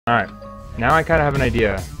Alright, now I kind of have an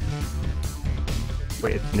idea.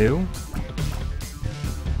 Wait, it's new?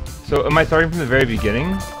 So, am I starting from the very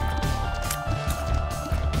beginning?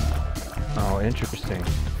 Oh, interesting.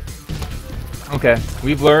 Okay,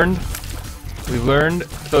 we've learned.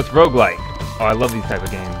 So it's roguelike. Oh, I love these type of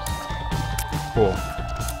games. Cool.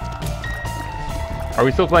 Are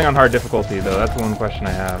we still playing on hard difficulty, though? That's the one question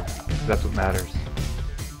I have. That's what matters.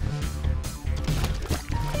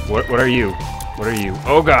 What are you? What are you?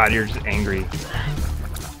 Oh god, you're just angry.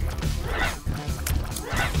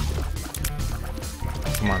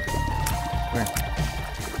 Come on. Come here.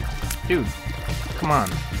 Dude, come on.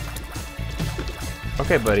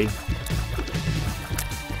 Okay, buddy.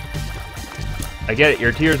 I get it,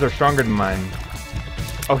 your tears are stronger than mine.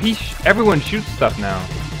 Oh, everyone shoots stuff now.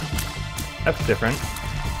 That's different.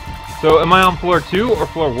 So, am I on floor 2 or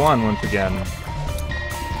floor 1 once again?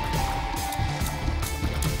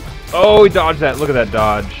 Oh, he dodged that. Look at that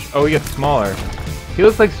dodge. Oh, he gets smaller. He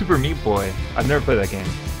looks like Super Meat Boy. I've never played that game.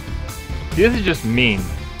 See, this is just mean.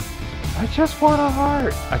 I just want a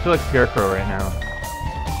heart. I feel like Scarecrow right now.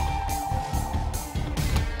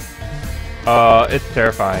 It's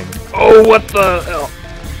terrifying. Oh, what the hell?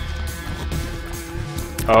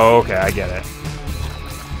 Oh, okay, I get it.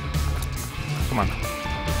 Come on.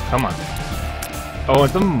 Come on. Oh,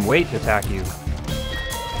 and some wait to attack you.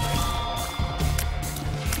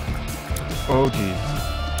 Oh, jeez.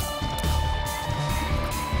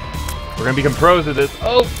 We're gonna become pros at this.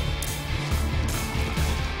 Oh!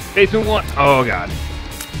 Basement 1. Oh, God.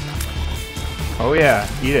 Oh, yeah.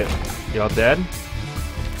 Eat it. Y'all dead?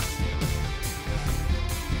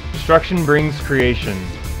 Destruction brings creation.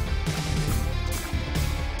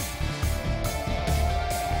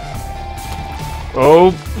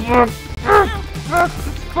 Oh!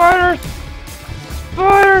 Spiders!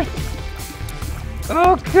 Spiders!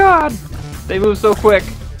 Oh, God! They move so quick.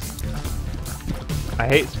 I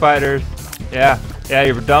hate spiders. Yeah,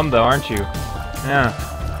 you're dumb though, aren't you? Yeah.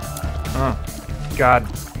 Oh, God.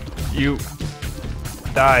 You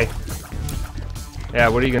die. Yeah,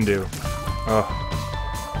 what are you gonna do? Oh.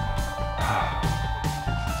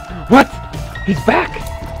 What? He's back!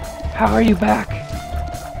 How are you back?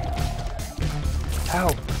 How?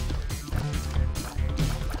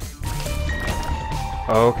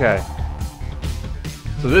 Okay.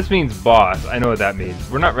 So this means boss. I know what that means.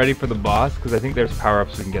 We're not ready for the boss because I think there's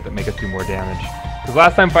power-ups we can get that make us do more damage. Because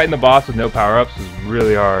last time fighting the boss with no power-ups was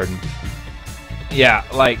really hard. Yeah,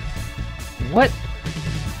 like, what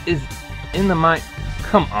is in the mind?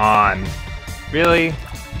 Come on. Really?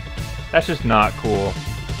 That's just not cool.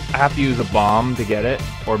 I have to use a bomb to get it,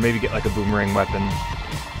 or maybe get like a boomerang weapon.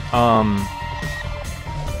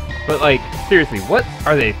 But like, seriously, what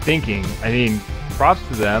are they thinking? I mean, props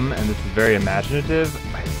to them, and this is very imaginative.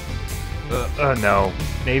 No.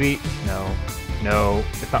 Maybe? No. No.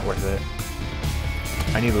 It's not worth it.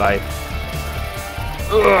 I need life.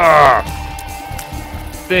 Ugh!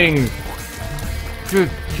 Things! Good.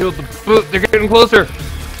 Killed the boot. They're getting closer!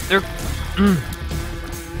 They're...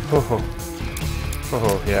 Oh.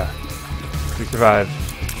 Oh, yeah. We survived.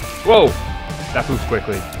 Whoa! That moves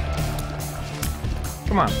quickly.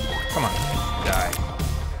 Come on. Come on. Die.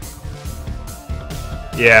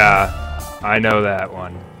 Yeah. I know that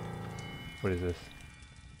one. What is this?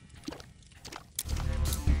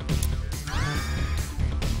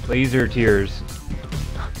 Laser tears.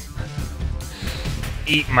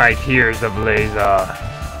 Eat my tears of laser.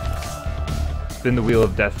 Spin the wheel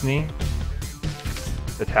of destiny.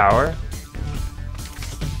 The tower.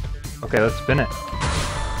 Okay, let's spin it.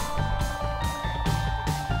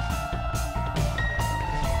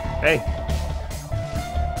 Hey.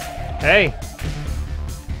 Hey.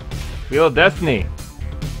 Wheel of destiny.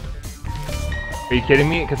 Are you kidding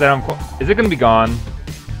me? Because I don't... Is it going to be gone?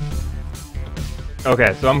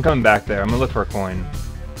 Okay, so I'm coming back there. I'm going to look for a coin.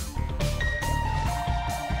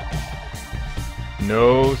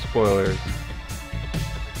 No spoilers.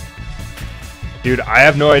 Dude, I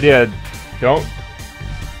have no idea. Don't...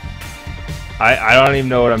 I don't even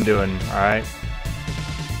know what I'm doing, alright?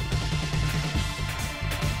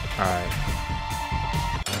 Alright.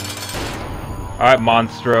 Alright,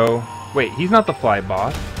 Monstro. Wait, he's not the fly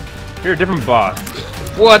boss. You're a different boss.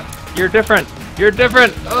 What? You're different. You're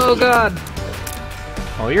different. Oh god.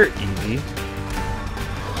 Oh, you're easy.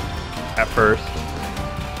 At first.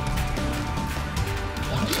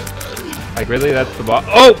 Like really? That's the boss.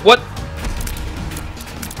 Oh, what?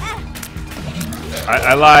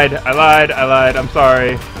 I lied. I lied. I lied. I'm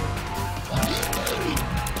sorry.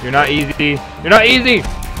 You're not easy. You're not easy.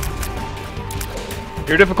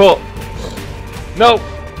 You're difficult. No.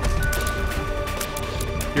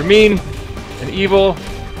 You're mean and evil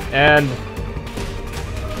And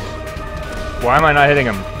why am I not hitting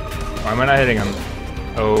him? Why am I not hitting him?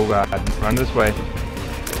 Oh god, run this way.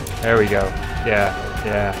 There we go. Yeah,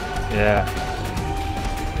 yeah, yeah.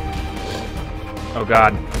 Oh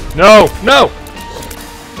god. No! No!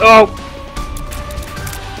 Oh!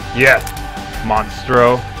 Yes!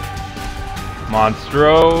 Monstro.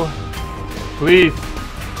 Monstro. Please.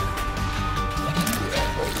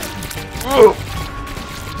 Oh!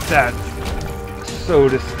 That's so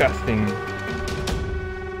disgusting.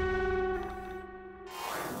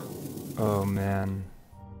 Oh man.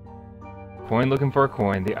 Coin looking for a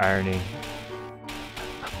coin, the irony.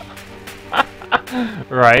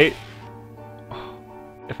 Right?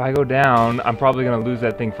 If I go down, I'm probably gonna lose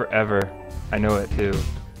that thing forever. I know it too.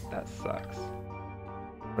 That sucks.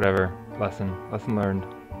 Whatever. Lesson learned.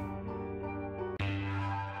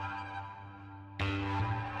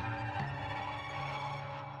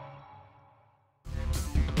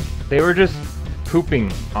 They were just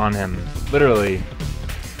pooping on him, literally.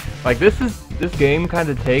 Like this game kind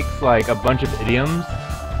of takes like a bunch of idioms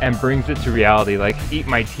and brings it to reality, like eat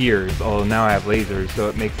my tears, although now I have lasers, so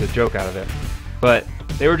it makes a joke out of it. But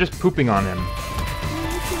they were just pooping on him.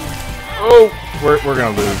 Oh! We're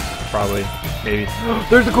gonna lose, probably. Maybe.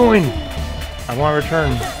 There's a coin! I want to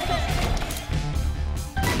return.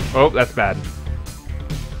 Oh, that's bad.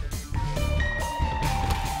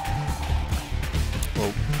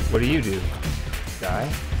 Well, what do you do? Die?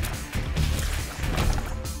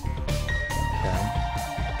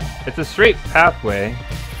 Okay. It's a straight pathway.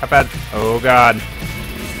 How bad? Oh god.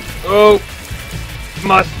 Oh!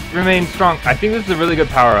 Must remain strong. I think this is a really good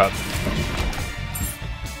power-up.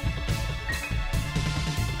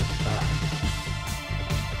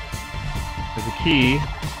 There's a key.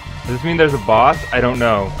 Does this mean there's a boss? I don't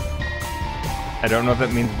know. I don't know if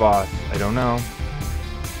that means boss. I don't know.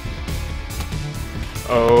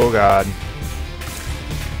 Oh god.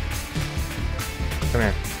 Come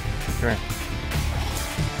here. Come here.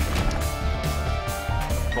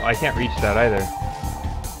 Well, I can't reach that either.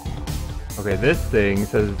 Okay, this thing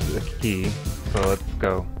says a key, so let's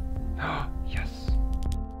go. Yes!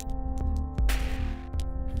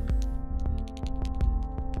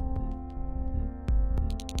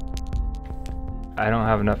 I don't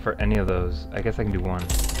have enough for any of those. I guess I can do one.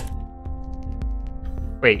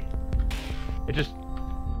 Wait. It just...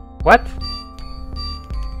 What?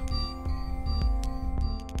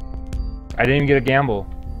 I didn't even get a gamble.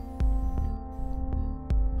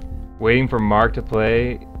 Waiting for Mark to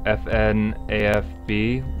play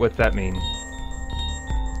FNAFB? What's that mean?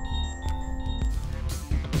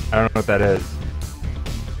 I don't know what that is.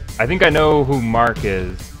 I think I know who Mark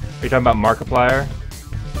is. Are you talking about Markiplier?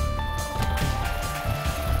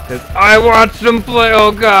 Because I watched him play.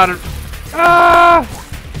 Oh god. Ah!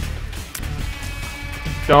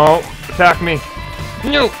 Don't attack me.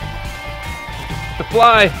 No! The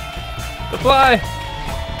fly! The fly!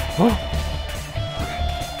 Oh.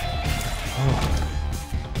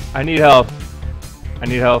 I need help. I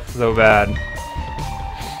need help so bad.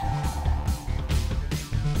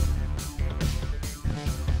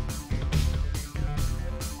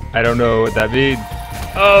 I don't know what that means.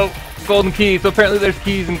 Oh, golden keys. So apparently there's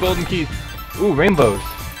keys and golden keys. Ooh, rainbows.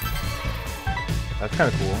 That's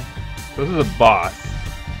kind of cool. So this is a boss.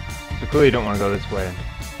 So clearly you don't want to go this way.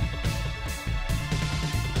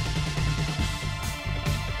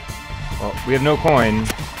 Well, we have no coin.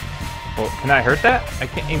 Well, can I hurt that? I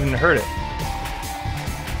can't even hurt it.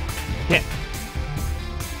 I can't.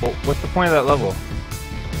 Well, what's the point of that level?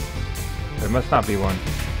 There must not be one.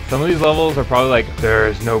 Some of these levels are probably like,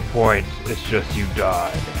 there's no point, it's just you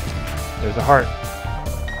died. There's a heart.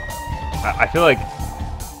 I feel like...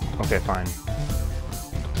 Okay, fine.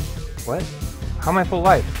 What? How am I full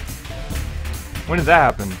life? When did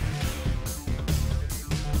that happen?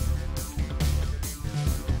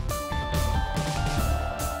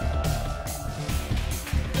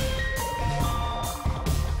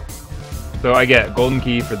 So I get golden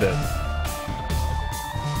key for this.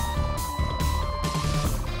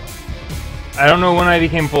 I don't know when I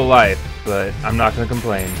became full life, but I'm not gonna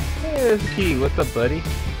complain. Hey, there's a key. What's up, buddy?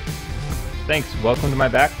 Thanks. Welcome to my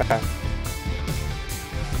backpack.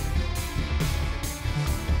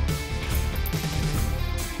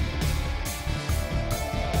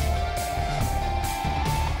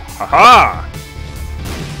 Aha!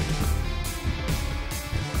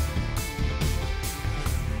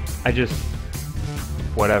 I just...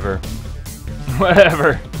 Whatever.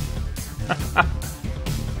 Whatever.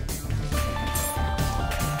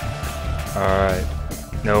 Alright.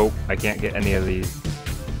 Nope, I can't get any of these.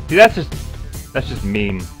 See, that's just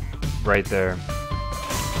mean. Right there.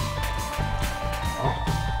 Oh.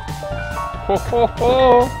 ho ho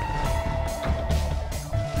ho!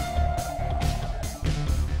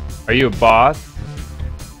 Are you a boss?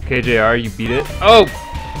 KJR, you beat it? Oh!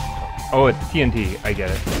 Oh, it's TNT. I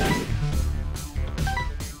get it.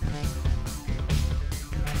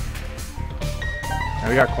 Now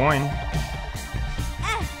we got coin.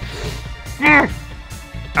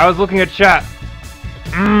 I was looking at chat.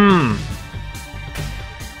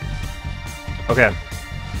 Okay.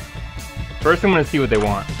 First I'm gonna see what they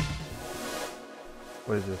want.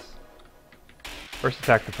 What is this? First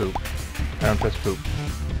attack the poop. I don't trust poop.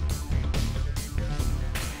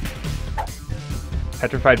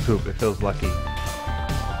 Petrified poop, it feels lucky.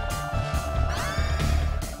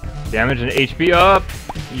 Damage and HP up!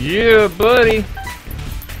 Yeah, buddy!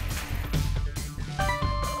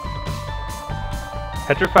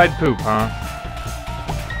 Petrified poop, huh?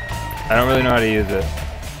 I don't really know how to use it.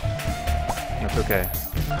 That's okay.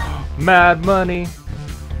 Mad money!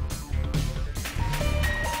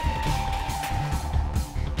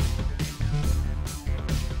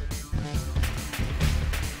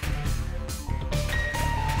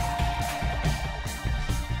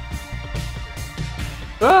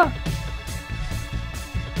 Ah!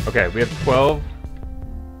 Okay, we have 12.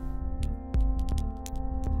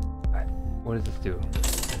 What does this do?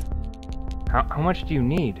 How much do you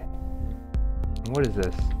need? What is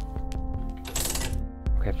this?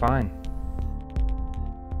 Okay, fine.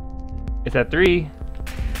 It's at 3.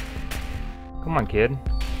 Come on, kid.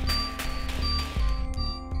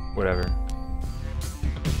 Whatever.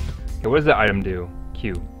 Okay, what does the item do?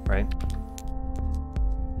 Q, right?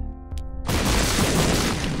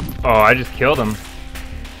 Oh, I just killed him.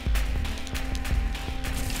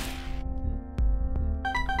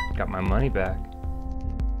 Got my money back.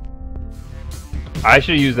 I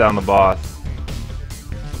should use that on the boss.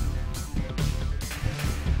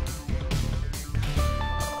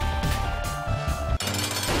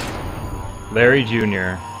 Larry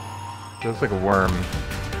Jr. It looks like a worm.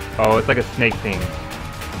 Oh, it's like a snake thing.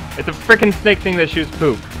 It's a freaking snake thing that shoots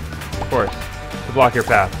poop. Of course. To block your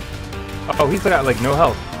path. Oh, he's got like no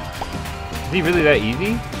health. Is he really that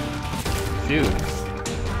easy? Dude.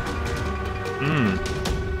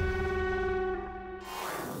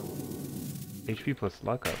 HP plus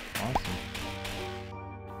luck up. Awesome.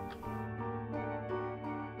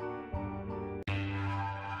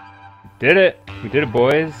 Did it! We did it,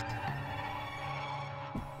 boys.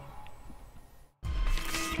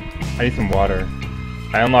 I need some water.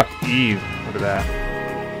 I unlocked Eve. Look at that.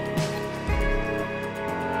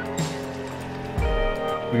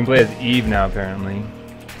 We can play as Eve now, apparently.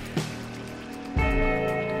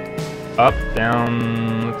 Up,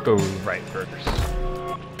 down. Let's go right first.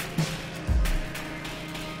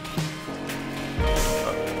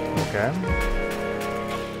 Okay.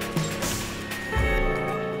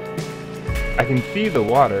 I can see the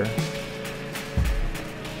water.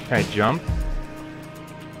 Can I jump?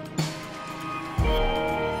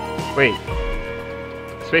 Wait.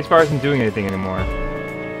 Spacebar isn't doing anything anymore.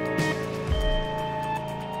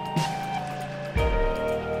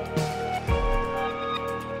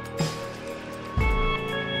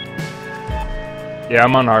 Yeah,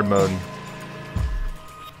 I'm on hard mode.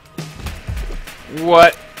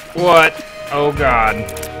 What? What? Oh god.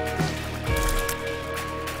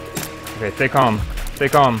 Okay, stay calm. Stay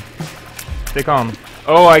calm. Stay calm.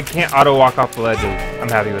 Oh, I can't auto walk off the ledges. I'm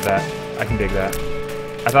happy with that. I can dig that.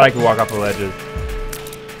 I thought I could walk off the ledges.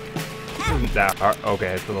 This isn't that hard.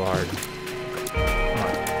 Okay, it's a little hard. Come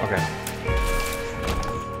on. Okay.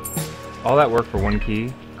 All that work for one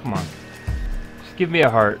key? Come on. Just give me a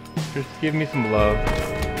heart. Just give me some love.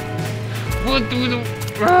 What do the...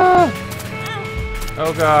 Ah!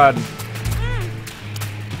 Oh god.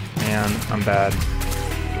 Man, I'm bad.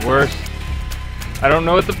 The worst. I don't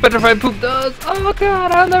know what the petrified poop does. Oh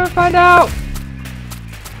god, I'll never find out.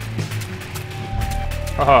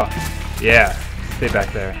 Oh, yeah. Stay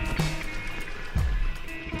back there.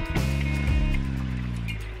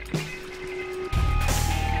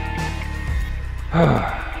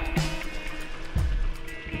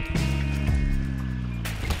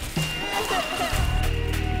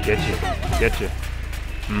 Get you. Get you.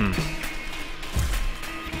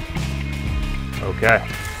 Okay.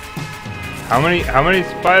 How many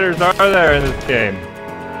spiders are there in this game?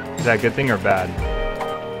 Is that a good thing or bad?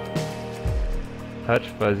 Touch,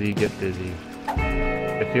 fuzzy, get dizzy.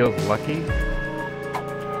 It feels lucky.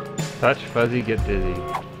 Touch, fuzzy, get dizzy.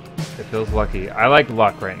 It feels lucky. I like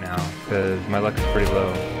luck right now, because my luck is pretty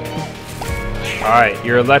low. Alright,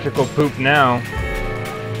 you're electrical poop now.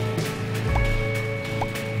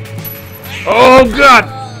 Oh god!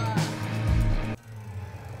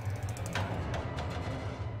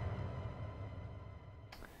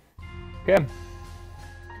 Okay.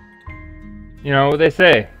 You know what they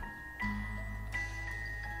say.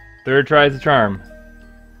 Third try's the charm.